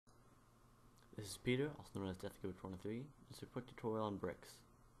This is Peter, also known as deathgiver23. Just a quick tutorial on bricks.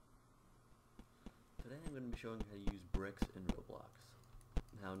 Today I'm going to be showing you how to use bricks in Roblox.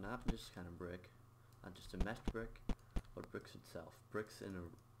 Now, not just kind of brick, not just a meshed brick, but bricks itself. Bricks in a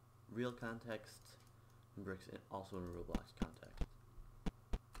real context, and bricks also in a Roblox context.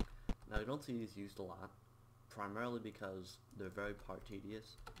 Now, you don't see these used a lot, primarily because they're very part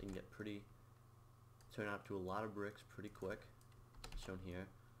tedious. They can turn out to a lot of bricks pretty quick, shown here.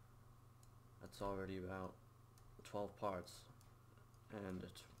 That's already about 12 parts, and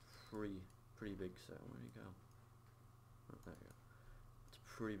it's pretty big. So where do you go? Oh, there you go. It's a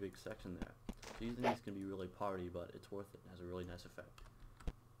pretty big section there. So using these can be really party, but it's worth it. It has a really nice effect.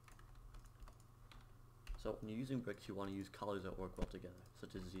 So when you're using bricks, you want to use colors that work well together,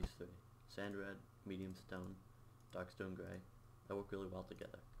 such as these three: sand red, medium stone, dark stone gray. That work really well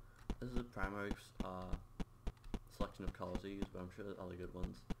together. This is a primary selection of colors I use, but I'm sure there's other good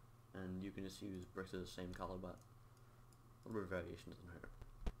ones. And you can just use bricks of the same color, but a little bit of variation doesn't hurt.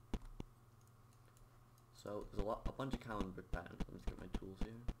 So there's a bunch of common brick patterns. Let me just get my tools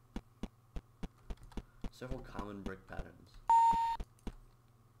here. Several common brick patterns.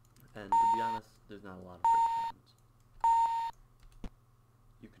 And to be honest, there's not a lot of brick patterns.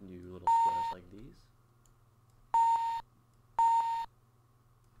 You can do little squares like these.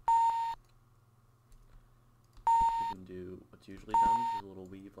 You can do what's usually done, which is a little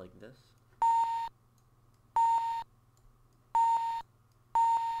weave like this.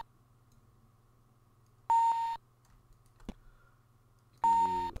 You can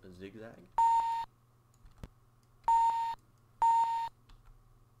do a zigzag.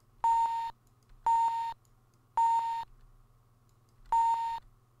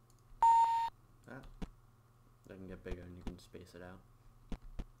 That can get bigger and you can space it out.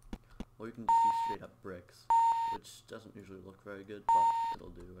 Or you can just use straight up bricks, which doesn't usually look very good, but it'll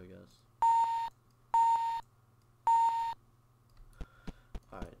do, I guess.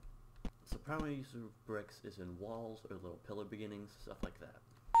 Alright, so primary use of bricks is in walls or little pillar beginnings, stuff like that.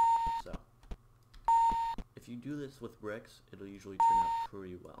 So, if you do this with bricks, it'll usually turn out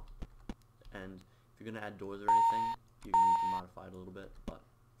pretty well. And if you're going to add doors or anything, you need to modify it a little bit, but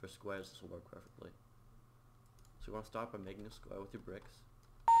for squares this will work perfectly. So you want to start by making a square with your bricks.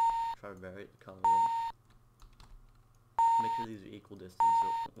 Try to vary the color a little. Make sure these are equal distance so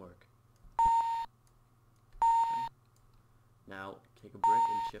it won't work. Okay. Now take a brick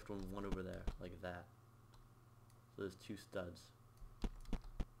and shift one over there, like that. So there's two studs.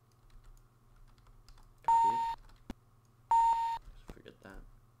 Copy it. Just forget that.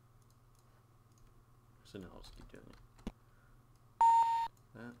 So now I'll just keep doing it.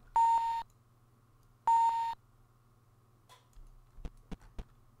 That.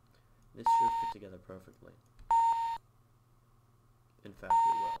 This should fit together perfectly. In fact,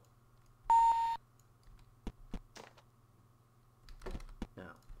 it will.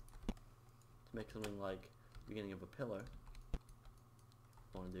 Now, to make something like the beginning of a pillar,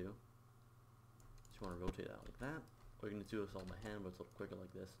 what you want to do is you want to rotate out like that. Or you can just do this all by hand, but it's a little quicker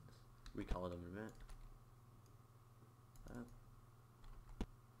like this. Just recolor them in a minute. That.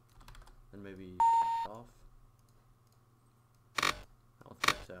 Then maybe cap it off.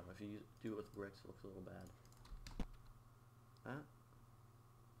 So if you do it with bricks, it looks a little bad. That.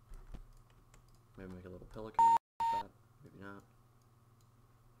 Maybe make a little pillar coming out of that. Maybe not.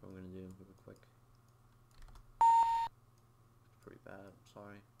 What I'm gonna do real quick. It's pretty bad. I'm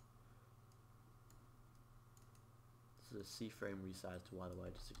sorry. This is a C-frame resized to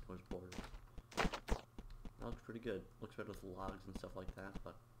Y2Y, just ignores borders. That looks pretty good. Looks better with logs and stuff like that,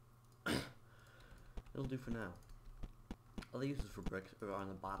 but it'll do for now. Other uses for bricks are on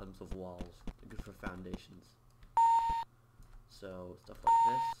the bottoms of walls. They're good for foundations. So stuff like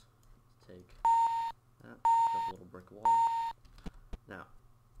this. Let's take that. Have a little brick wall. Now,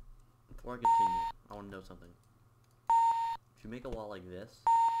 before I continue, I want to know something. If you make a wall like this,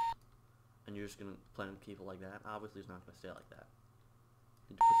 and you're just gonna plan to keep it like that, obviously it's not gonna stay like that.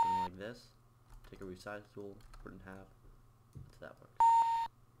 You need to put something like this. Take a resize tool, put it in half. So that works.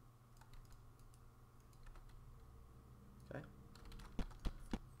 Okay,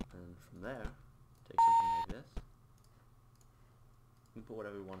 and from there, take something like this. You can put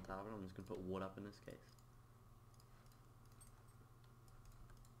whatever you want on top of it. I'm just going to put wood up in this case.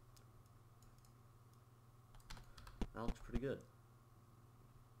 That looks pretty good.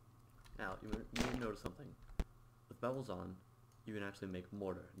 Now, you may notice something. With bevels on, you can actually make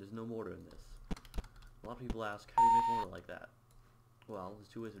mortar. There's no mortar in this. A lot of people ask, how do you make mortar like that? Well, there's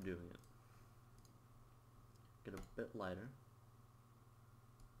two ways of doing it. Get a bit lighter.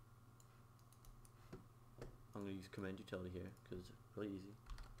 I'm going to use command utility here because it's really easy.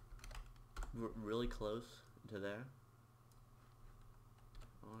 really close to there.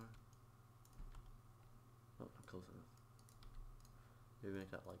 Or oh, not close enough. Maybe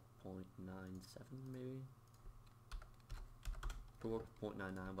make that like 0.97 maybe. Could work with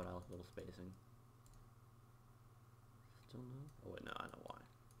 0.99, but I like a little spacing. Still no? Oh wait, no, I know why.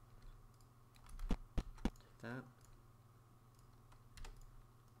 Take that.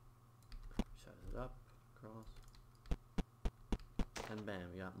 Size it up, across. And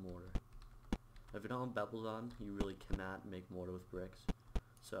bam, we got mortar. If you don't have bevels on, you really cannot make mortar with bricks.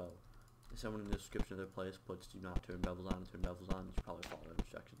 So, if someone in the description of their place puts do not turn bevels on and turn bevels on, you should probably follow their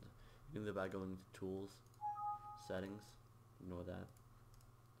instructions. You can do that by going to tools, settings, ignore that.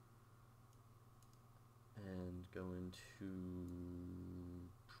 And go into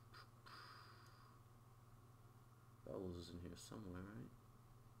bevels is in here somewhere, right?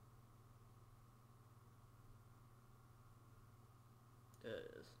 There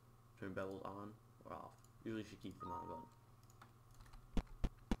it is. Turn bevels on or off. Usually you should keep them on, but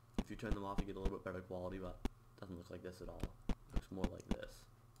if you turn them off you get a little bit better quality, but it doesn't look like this at all. It looks more like this.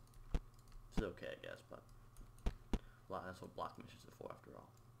 It's okay, I guess, but well, that's what block meshes are for after all.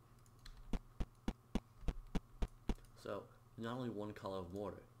 So, not only one color of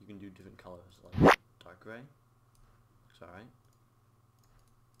mortar, you can do different colors, like dark gray, looks alright.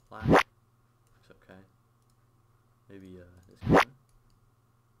 Black, looks okay. Maybe this color.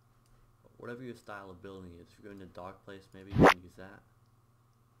 Whatever your style of building is, if you're going to a dark place, maybe you can use that.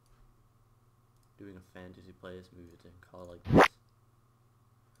 Doing a fantasy place, maybe it's in color like this.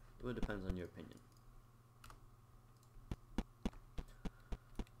 It really depends on your opinion.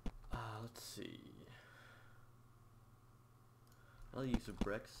 Let's see. Another use of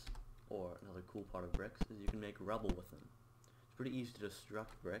bricks, or another cool part of bricks, is you can make rubble with them. It's pretty easy to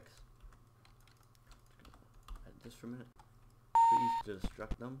destruct bricks. Edit this for a minute. Pretty easy to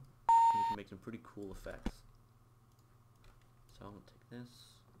destruct them, and you can make some pretty cool effects. So I'm gonna take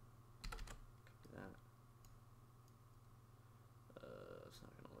this, copy that. It's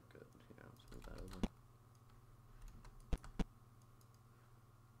not gonna look good. Here, I'll just move that over.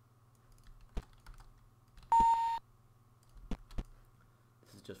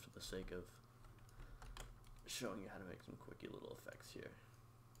 Just for the sake of showing you how to make some quickie little effects here.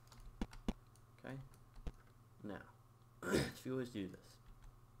 Okay? Now, if you always do this,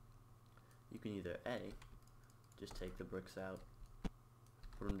 you can either A, just take the bricks out,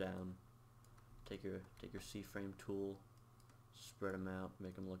 put them down, take your C-frame tool, spread them out,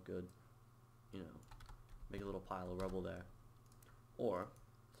 make them look good, you know, make a little pile of rubble there. Or,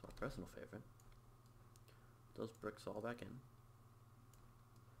 it's my personal favorite, put those bricks all back in.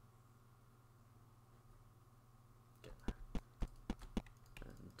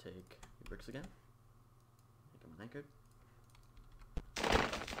 Take your bricks again, make them anchored, just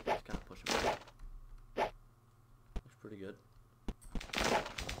kind of push them back. Looks pretty good.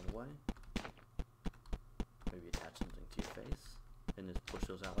 All the way. Maybe attach something to your face and just push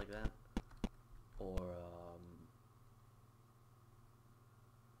those out like that. Or,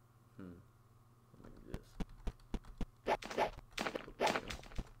 I'm gonna do this.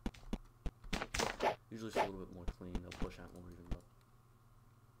 Usually it's a little bit more clean, they'll push out more even, but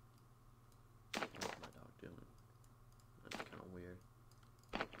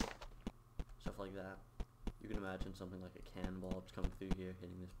stuff like that. You can imagine something like a cannonball just coming through here,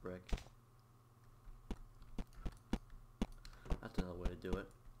 hitting this brick. That's another way to do it.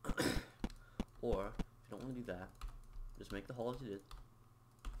 Or, if you don't want to do that, just make the hole as you did.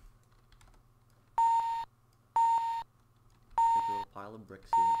 Make a little pile of bricks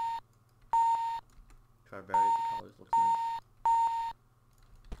here. Try to vary the colors, looks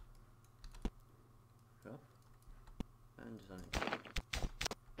nice. Up. And just unequal.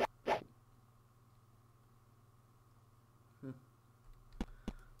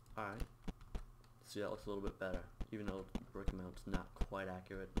 Alright, see, that looks a little bit better, even though the brick amount's not quite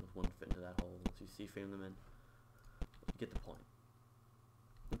accurate. It wouldn't fit into that hole once you C-frame them in. You get the point.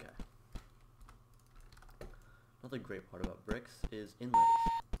 Okay. Another great part about bricks is inlays.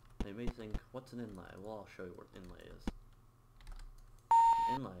 Now you may think, what's an inlay? Well, I'll show you what an inlay is.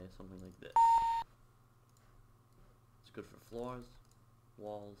 An inlay is something like this. It's good for floors,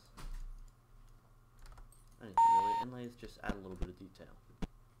 walls, anything really. Inlays just add a little bit of detail.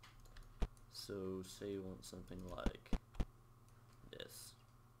 So, say you want something like this.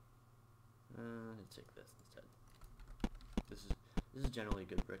 Let's take this instead. This is generally a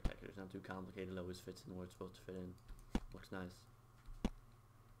good brick texture. It's not too complicated. It always fits in where it's supposed to fit in. Looks nice.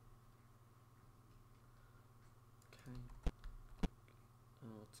 Okay.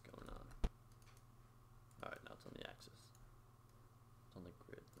 Oh, what's going on? Alright, now it's on the axis. It's on the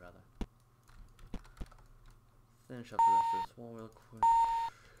grid, rather. finish up the rest of this wall real quick.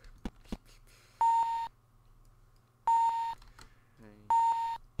 Okay.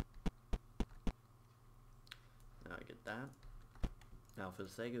 Now I get that. Now for the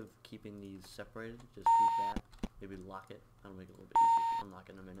sake of keeping these separated, just group that. Maybe lock it. That'll make it a little bit easier to unlock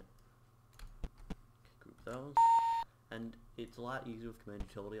in a minute. Okay, group those. And it's a lot easier with command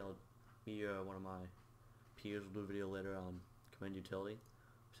utility. One of my peers will do a video later on command utility.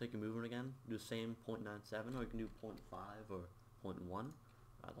 So you can move it again, do the same 0.97, or you can do 0.5 or 0.1.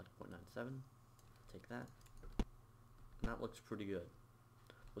 I'd like 0.97. Take that. And that looks pretty good.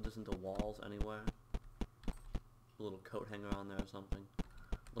 Put this into walls anywhere. A little coat hanger on there or something.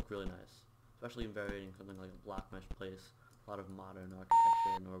 Look really nice. Especially in varying something like a block mesh place. A lot of modern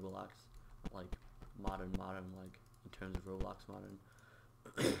architecture in Roblox. Like modern like in terms of Roblox modern.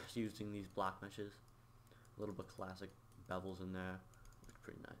 Just using these block meshes. A little bit classic bevels in there. Looks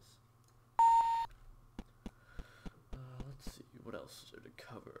pretty nice. Let's see, what else is there to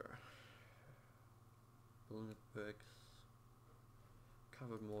cover? Building with bricks.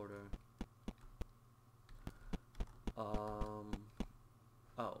 Covered mortar.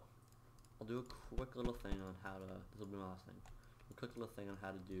 I'll do a quick little thing on how to, this will be my last thing, a quick little thing on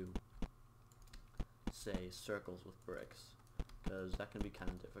how to do, say, circles with bricks, because that can be kind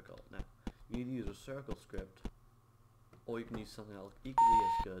of difficult. Now, you need to use a circle script, or you can use something else equally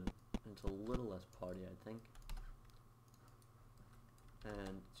as good, and it's a little less party, I think,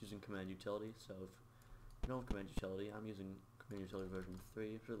 and it's using command utility. So if you don't have command utility, I'm using command utility version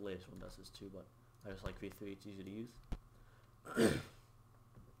 3, I'm sure the latest one does this too, but I just like V3, it's easy to use.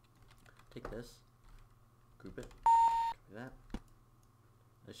 Take this, group it, copy that.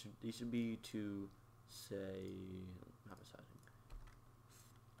 These should be to, say, not resizing,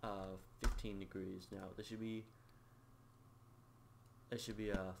 15 degrees. Now this should be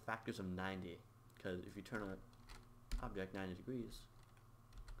factors of 90, because if you turn an object 90 degrees,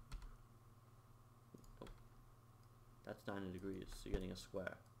 oh, that's 90 degrees, so you're getting a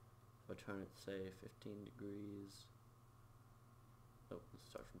square. If I turn it, say, 15 degrees, oh, let's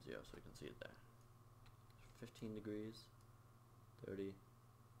start from 0 so you can see it there. 15 degrees, 30,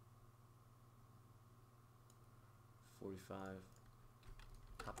 45,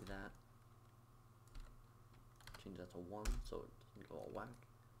 copy that, change that to 1 so it doesn't go all whack,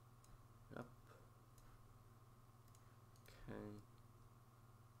 up, okay,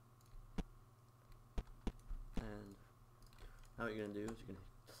 and now what you're going to do is you can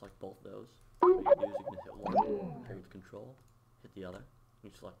select both of those. What you can do is you can hit one, hold control, hit the other,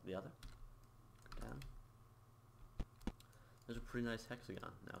 you select the other, go down. There's a pretty nice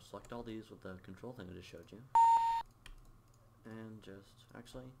hexagon. Now select all these with the control thing I just showed you. And just,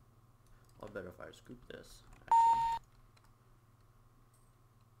 actually, or better if I just group this, actually.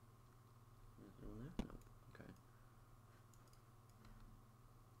 Anything in there? Nope, okay.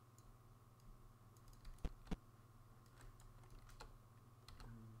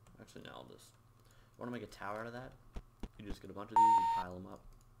 Actually, no, I'll just, if you want to make a tower out of that, you just get a bunch of these and pile them up,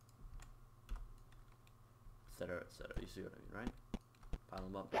 etc., etc. You see what I mean, right? Pile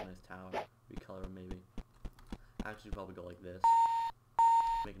them up, make a nice tower, recolor them maybe. Actually, you probably go like this.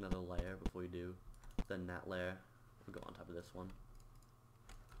 Make another layer before you do. Then that layer will go on top of this one,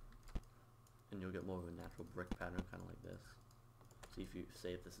 and you'll get more of a natural brick pattern, kind of like this. See if you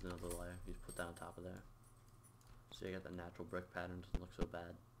say if this is another layer, you just put that on top of there. So you got that natural brick pattern. Doesn't look so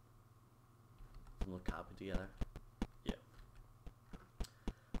bad. Doesn't look copied together. Yeah.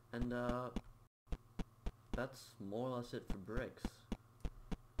 And that's more or less it for bricks.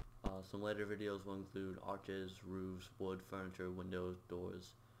 Some later videos will include arches, roofs, wood, furniture, windows,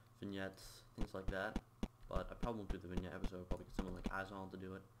 doors, vignettes, things like that. But I probably won't do the vignette episode. I'll probably get someone like Izon to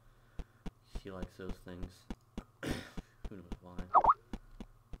do it. He likes those things. Who knows why.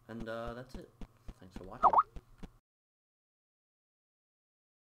 And that's it. Thanks for watching.